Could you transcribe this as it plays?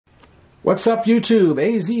What's up, YouTube?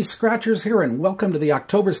 AZ Scratchers here, and welcome to the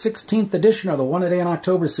October 16th edition of the One A Day in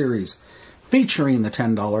October series, featuring the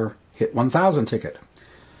 $10 Hit 1000 ticket.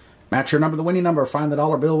 Match your number, the winning number, find the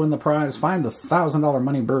dollar bill, win the prize, find the $1,000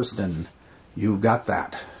 money burst, and you got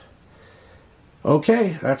that.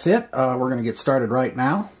 Okay, that's it. We're going to get started right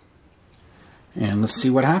now, and let's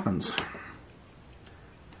see what happens.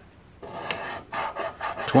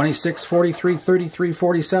 26, 43, 33,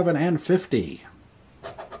 47, and 50.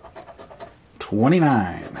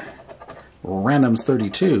 29, randoms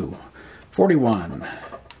 32, 41,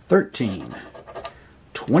 13,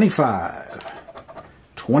 25,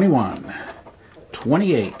 21,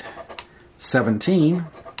 28, 17,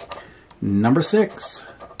 number 6,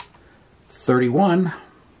 31,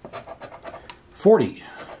 40,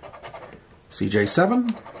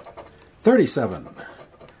 CJ7, 37,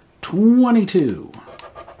 22,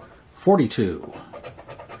 42,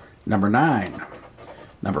 number 9,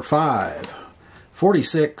 number 5,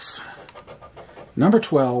 46, number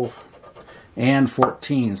 12, and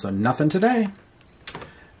 14. So nothing today.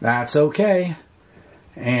 That's okay.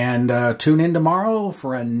 And tune in tomorrow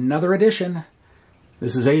for another edition.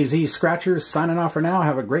 This is AZ Scratchers signing off for now.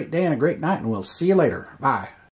 Have a great day and a great night, and we'll see you later. Bye.